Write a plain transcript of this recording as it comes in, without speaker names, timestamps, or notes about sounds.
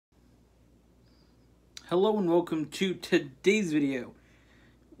Hello and welcome to today's video.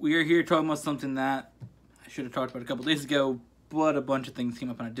 We are here talking about something that I should have talked about a couple days ago, but a bunch of things came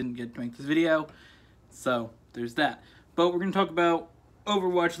up and I didn't get to make this video. So there's that. But we're going to talk about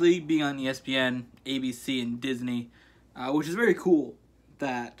Overwatch League being on ESPN, ABC, and Disney, which is very cool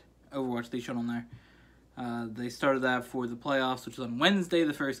that Overwatch League showed on there. They started that for the playoffs, which is on Wednesday,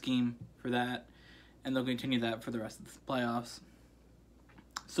 the first game for that, and they'll continue that for the rest of the playoffs.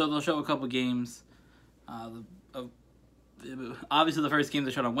 So they'll show a couple games. Obviously, the first game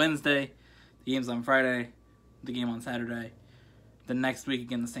they showed on Wednesday, the game's on Friday, the game on Saturday. The next week,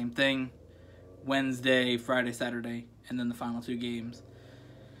 again, the same thing. Wednesday, Friday, Saturday, and then the final two games,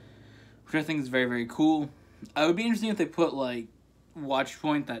 which I think is very, very cool. It would be interesting if they put, like,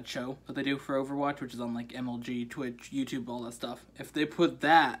 Watchpoint, that show that they do for Overwatch, which is on, like, MLG, Twitch, YouTube, all that stuff. If they put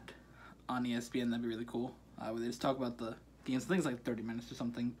that on ESPN, that'd be really cool. Where they just talk about the games. I think it's like 30 minutes or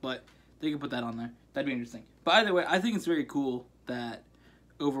something, but they could put that on there. That'd be interesting. But either way, I think it's very cool that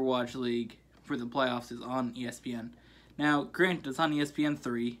Overwatch League for the playoffs is on ESPN. Now, granted, it's on ESPN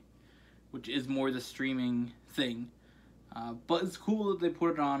 3, which is more the streaming thing. But it's cool that they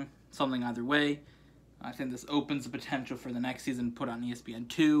put it on something either way. I think this opens the potential for the next season to put on ESPN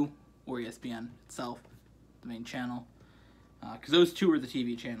 2 or ESPN itself, the main channel. Because those two are the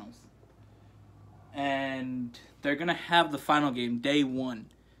TV channels. And they're going to have the final game, day one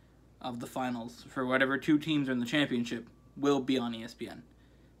of the finals, for whatever two teams are in the championship, will be on ESPN.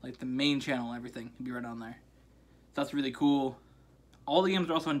 Like, the main channel, everything will be right on there. So that's really cool. All the games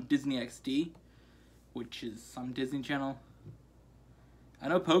are also on Disney XD, which is some Disney channel. I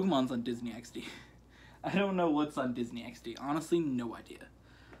know Pokemon's on Disney XD. I don't know what's on Disney XD. Honestly, no idea.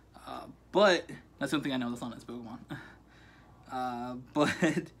 But that's the only thing I know that's on is Pokemon.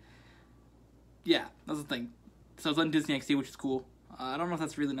 But yeah, that's the thing. So it's on Disney XD, which is cool. I don't know if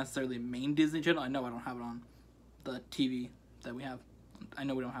that's really necessarily a main Disney channel. I know I don't have it on the TV that we have. I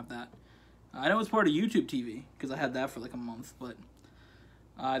know we don't have that. I know it's part of YouTube TV, because I had that for like a month, but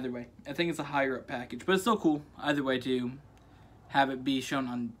either way, I think it's a higher up package. But it's still cool, either way, to have it be shown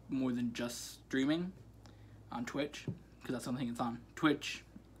on more than just streaming on Twitch, because that's something it's on. Twitch,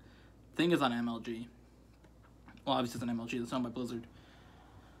 I think it's on MLG. Well, obviously it's on MLG, it's owned by Blizzard.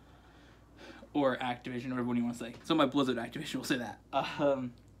 Or Activision, whatever one you want to say. So my Blizzard Activision will say that.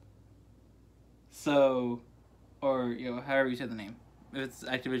 Or, however you say the name. If it's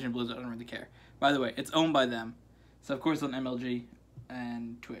Activision, Blizzard, I don't really care. By the way, it's owned by them. So, of course, it's on MLG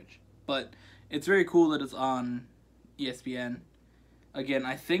and Twitch. But it's very cool that it's on ESPN. Again,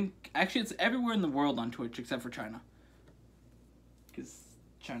 I think, actually, it's everywhere in the world on Twitch except for China. Because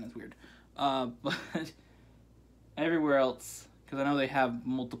China's weird. But everywhere else, because I know they have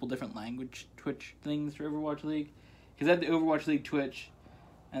multiple different language Twitch things for Overwatch League. Because they have the Overwatch League Twitch,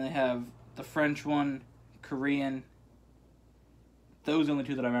 and they have the French one, Korean. Those are the only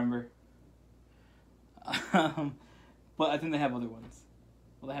two that I remember. But I think they have other ones.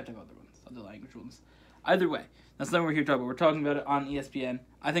 Well, they have to have other ones, other language ones. Either way, that's not what we're here to talk about. We're talking about it on ESPN.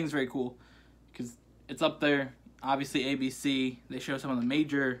 I think it's very cool, because it's up there. Obviously, ABC, they show some of the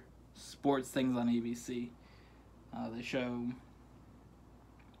major sports things on ABC. They show...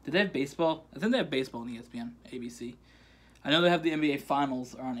 Did they have baseball? I think they have baseball on ESPN, ABC. I know they have the NBA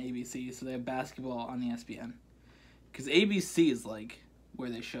Finals are on ABC, so they have basketball on ESPN. Because ABC is, like, where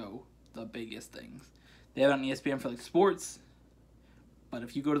they show the biggest things. They have it on ESPN for, like, sports. But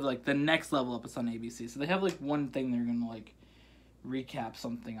if you go to, like, the next level up, it's on ABC. So they have, like, one thing they're going to, like, recap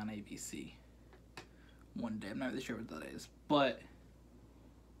something on ABC. One day. I'm not really sure what that is. But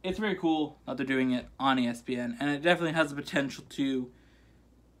it's very cool that they're doing it on ESPN. And it definitely has the potential to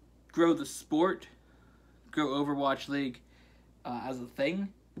grow the sport, grow Overwatch League as a thing,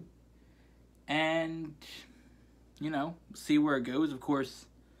 and, see where it goes. Of course,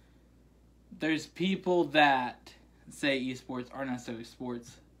 there's people that say esports aren't necessarily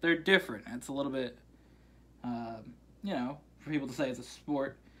sports. They're different. It's a little bit, for people to say it's a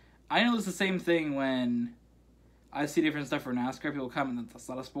sport. I know it's the same thing when I see different stuff for NASCAR. People comment that that's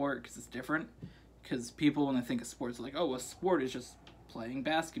not a sport because it's different. Because people, when they think of sports, are like, oh, a sport is just playing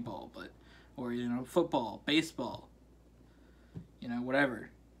basketball, or football, baseball, whatever.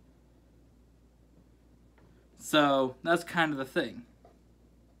 So that's kind of the thing.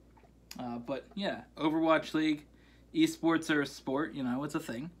 But yeah, Overwatch League, esports are a sport, it's a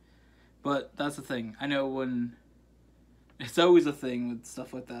thing. But that's the thing. I know when it's always a thing with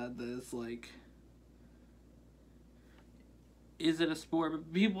stuff like that. It's like, is it a sport?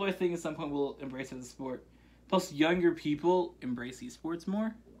 But people, I think, at some point will embrace it as a sport. Plus, younger people embrace esports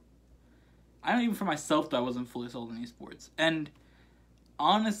more. I know even for myself that I wasn't fully sold on esports. And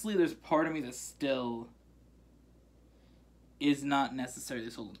honestly, there's part of me that still is not necessarily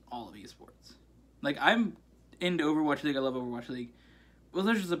sold in all of esports. Like, I'm into Overwatch League. I love Overwatch League. Well,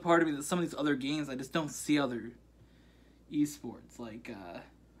 there's just a part of me that some of these other games, I just don't see other esports. Like,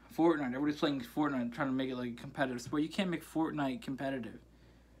 Fortnite. Everybody's playing Fortnite, trying to make it like a competitive sport. You can't make Fortnite competitive.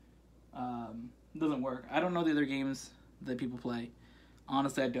 It doesn't work. I don't know the other games that people play.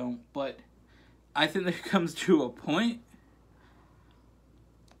 Honestly, I don't. But I think there comes to a point,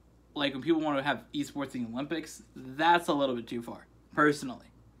 like when people want to have esports in the Olympics, that's a little bit too far, personally.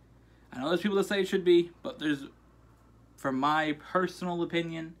 I know there's people that say it should be, but from my personal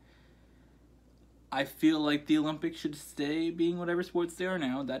opinion, I feel like the Olympics should stay being whatever sports they are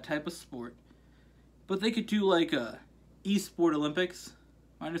now, that type of sport. But they could do like a esport Olympics,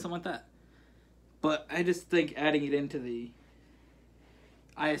 or something like that. But I just think adding it into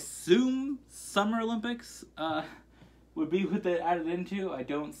I assume Summer Olympics would be what they added into. I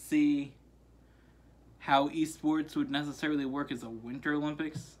don't see how esports would necessarily work as a Winter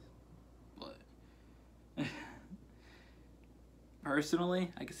Olympics. But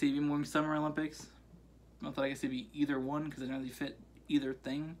personally, I could see it being more Summer Olympics. Not that I could see it be either one, because it doesn't really fit either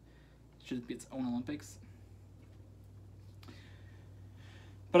thing. It should be its own Olympics.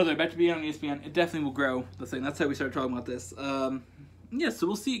 But other back to being on ESPN, it definitely will grow, the thing. That's how we started talking about this. Yeah, so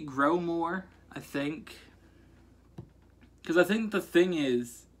we'll see it grow more, I think. Because I think the thing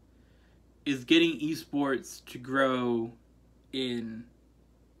is getting esports to grow in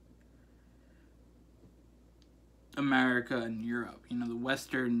America and Europe, you know, the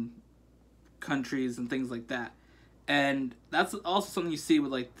Western countries and things like that. And that's also something you see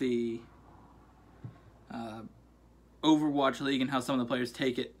with like the Overwatch League and how some of the players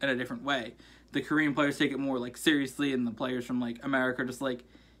take it in a different way. The Korean players take it more like seriously, and the players from like America are just like,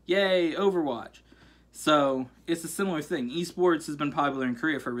 yay, Overwatch. So it's a similar thing. Esports has been popular in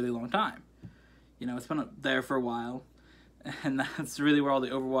Korea for a really long time. You know, it's been up there for a while, and that's really where all the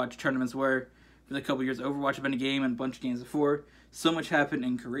Overwatch tournaments were. For the couple years, Overwatch had been a game and a bunch of games before. So much happened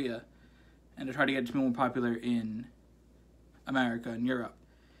in Korea, and to try to get it to be more popular in America and Europe.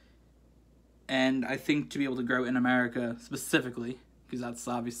 And I think to be able to grow in America specifically, because that's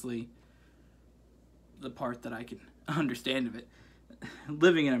obviously the part that I can understand of it,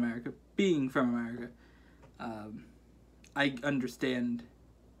 living in America, being from America, I understand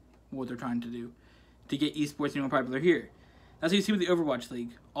what they're trying to do to get esports more popular here. That's what you see with the Overwatch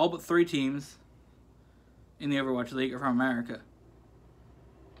League. All but 3 teams in the Overwatch League are from America.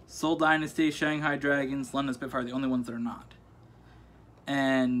 Seoul Dynasty, Shanghai Dragons, London Spitfire are the only ones that are not.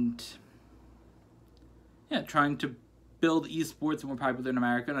 And yeah, trying to build esports more popular in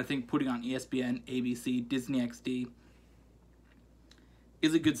America, and I think putting on ESPN, ABC, Disney XD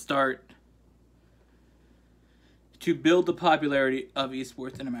is a good start to build the popularity of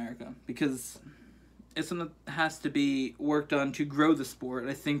esports in America, because it's something that has to be worked on to grow the sport.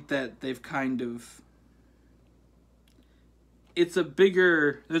 I think that they've kind of... It's a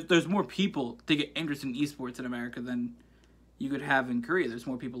bigger... There's more people to get interested in esports in America than you could have in Korea. There's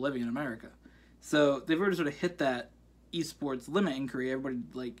more people living in America. So they've already sort of hit that esports limit in Korea. Everybody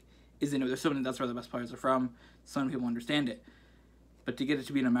like is into it. There's so many, that's where the best players are from. So many people understand it. But to get it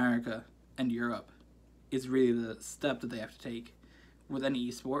to be in America and Europe is really the step that they have to take with any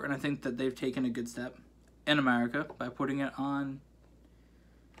esport. And I think that they've taken a good step in America by putting it on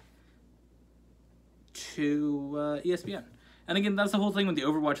to ESPN. And again, that's the whole thing with the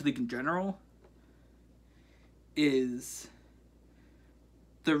Overwatch League in general, is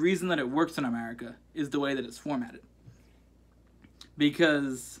the reason that it works in America is the way that it's formatted.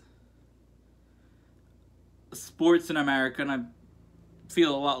 Because sports in America, and I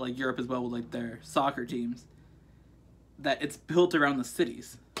feel a lot like Europe as well with like their soccer teams, that it's built around the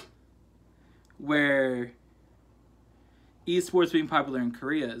cities. Where esports being popular in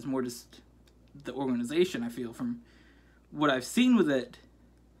Korea is more just the organization, I feel. From what I've seen with it,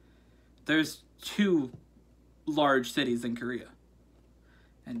 there's 2 large cities in Korea.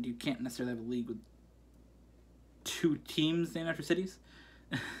 And you can't necessarily have a league with 2 teams named after cities.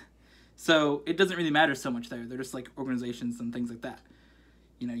 So it doesn't really matter so much there. They're just like organizations and things like that.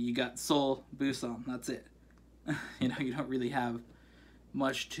 You know, you got Seoul, Busan, that's it. You know, you don't really have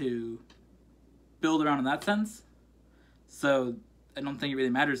much to build around in that sense. So I don't think it really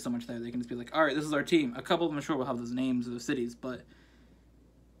matters so much there. They can just be like, alright, this is our team. A couple of them, I'm sure, will have those names of those cities, but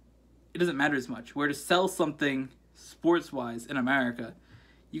it doesn't matter as much. Where to sell something sports-wise in America,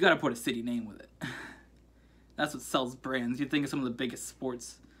 you gotta put a city name with it. That's what sells brands. You think of some of the biggest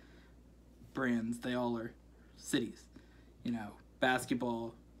sports brands, they all are cities. You know,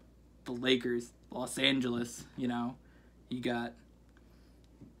 basketball, the Lakers, Los Angeles, you know. You got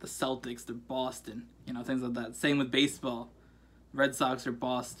the Celtics, they're Boston, you know, things like that. Same with baseball. Red Sox are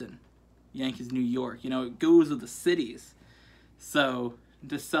Boston, Yankees New York. You know, it goes with the cities. So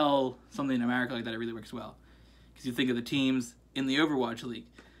to sell something in America like that, it really works well. Because you think of the teams in the Overwatch League.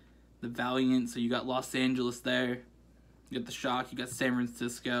 The Valiant, so you got Los Angeles there. You got the Shock, you got San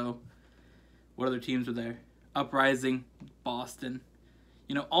Francisco. What other teams were there? Uprising, Boston.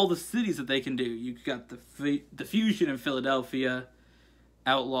 You know, all the cities that they can do. You got the Fusion in Philadelphia,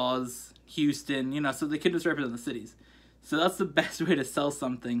 Outlaws, Houston, you know, so they can just represent the cities. So that's the best way to sell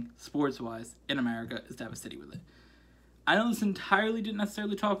something, sports-wise, in America, is to have a city with it. I know this entirely didn't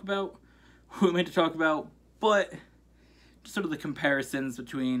necessarily talk about who we meant to talk about, but just sort of the comparisons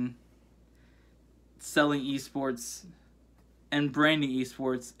between selling esports and branding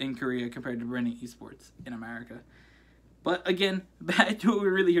esports in Korea compared to branding esports in America. But again, back to what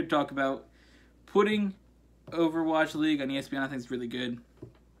we're really here to talk about. Putting Overwatch League on ESPN, I think is really good.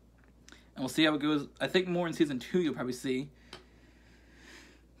 And we'll see how it goes. I think more in Season 2 you'll probably see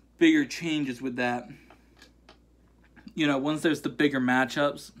bigger changes with that. You know, once there's the bigger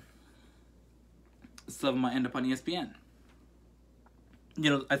matchups, some of them might end up on ESPN. You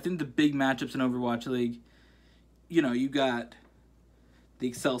know, I think the big matchups in Overwatch League, you know, you got the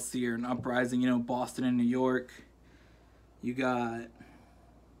Excelsior and Uprising, you know, Boston and New York. You got,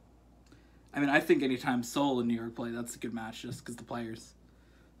 I mean, I think anytime Seoul and New York play, that's a good match just because the players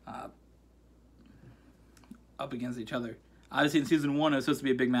up against each other. Obviously in Season 1 it was supposed to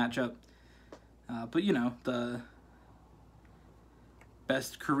be a big matchup. But, you know, the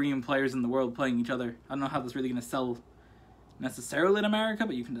best Korean players in the world playing each other. I don't know how that's really going to sell necessarily in America,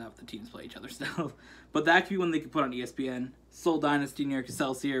 but you can have the teams play each other still. But that could be one they could put on ESPN. Seoul Dynasty, New York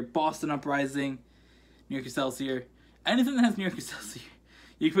Excelsior, Boston Uprising, New York Excelsior. Anything that has New York Excelsior.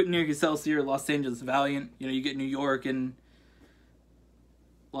 You can put New York Excelsior, Los Angeles Valiant. You know, you get New York and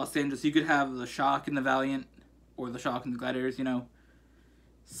Los Angeles. You could have the Shock and the Valiant, or the Shock and the Gladiators, you know.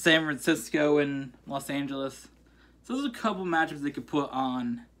 San Francisco and Los Angeles. So there's a couple matchups they could put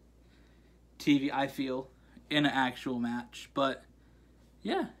on TV, I feel, in an actual match. But,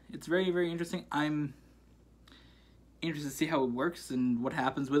 yeah, it's very, very interesting. I'm interested to see how it works and what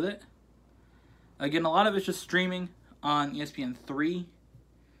happens with it. Again, a lot of it's just streaming on ESPN 3.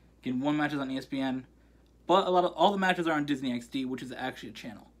 Again, one match is on ESPN. But all the matches are on Disney XD, which is actually a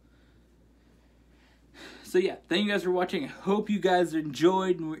channel. So yeah, thank you guys for watching. I hope you guys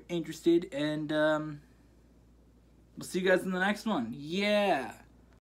enjoyed and were interested. And we'll see you guys in the next one. Yeah!